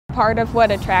Part of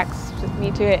what attracts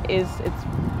me to it is its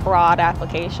broad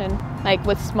application. Like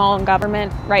with small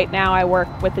government, right now I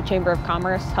work with the Chamber of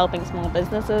Commerce helping small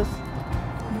businesses.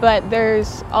 But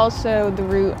there's also the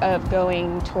route of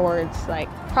going towards like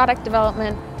product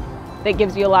development that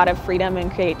gives you a lot of freedom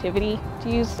and creativity to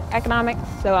use economics,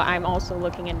 so I'm also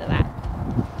looking into that.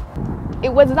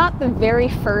 It was not the very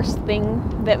first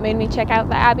thing that made me check out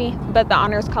the Abbey, but the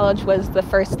Honors College was the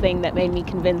first thing that made me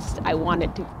convinced I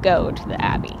wanted to go to the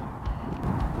Abbey.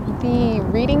 The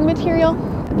reading material,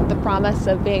 the promise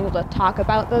of being able to talk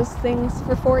about those things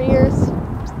for 4 years,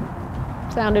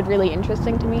 sounded really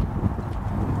interesting to me.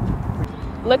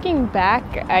 Looking back,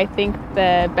 I think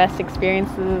the best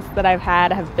experiences that I've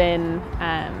had have been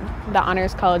the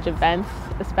Honors College events,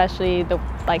 especially the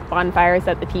bonfires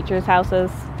at the teachers'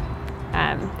 houses.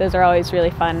 Those are always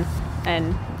really fun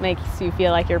and makes you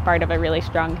feel like you're part of a really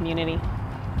strong community.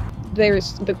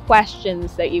 There's the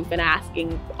questions that you've been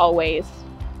asking always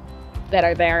that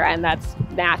are there, and that's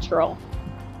natural.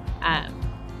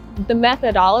 The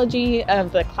methodology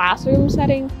of the classroom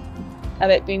setting, of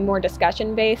it being more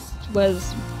discussion-based,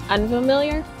 was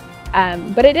unfamiliar,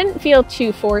 but it didn't feel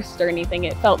too forced or anything.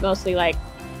 It felt mostly like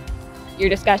your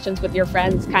discussions with your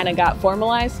friends kind of got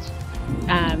formalized.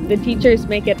 The teachers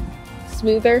make it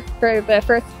smoother for the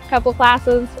first couple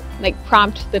classes, like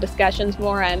prompt the discussions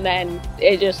more, and then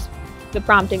the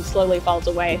prompting slowly falls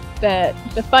away.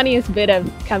 The funniest bit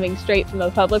of coming straight from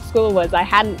a public school was I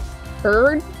hadn't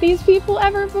heard these people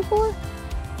ever before.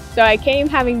 So I came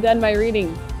having done my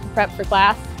reading prep for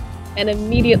class and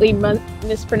immediately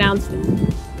mispronounced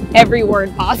every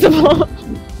word possible.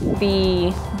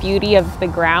 The beauty of the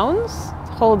grounds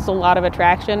holds a lot of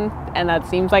attraction, and that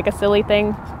seems like a silly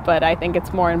thing, but I think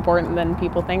it's more important than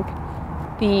people think.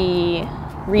 The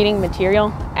reading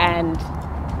material and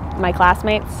my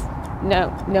classmates,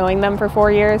 knowing them for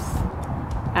 4 years,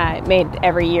 it made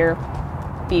every year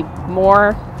be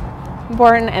more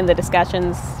important, and the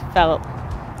discussions felt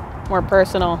more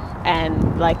personal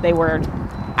and like they were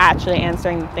actually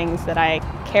answering the things that I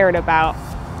cared about.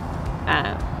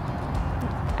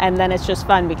 And then it's just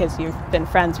fun because you've been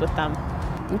friends with them.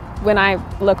 When I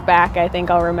look back, I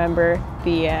think I'll remember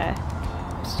the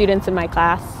students in my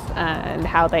class and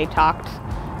how they talked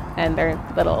and their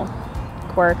little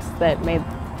quirks that made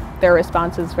their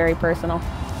responses very personal.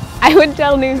 I would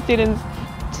tell new students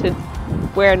to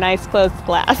wear nice clothes to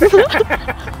class.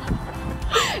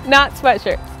 Not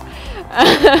sweatshirts.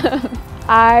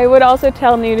 I would also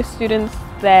tell new students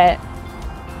that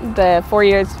the 4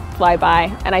 years fly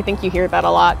by, and I think you hear that a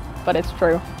lot, but it's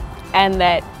true. And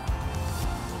that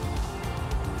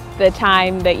the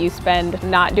time that you spend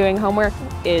not doing homework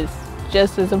is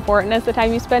just as important as the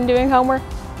time you spend doing homework.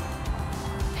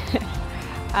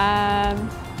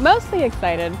 Mostly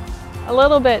excited, a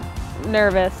little bit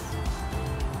nervous,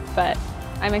 but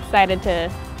I'm excited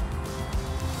to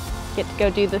get to go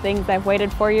do the things I've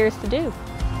waited 4 years to do.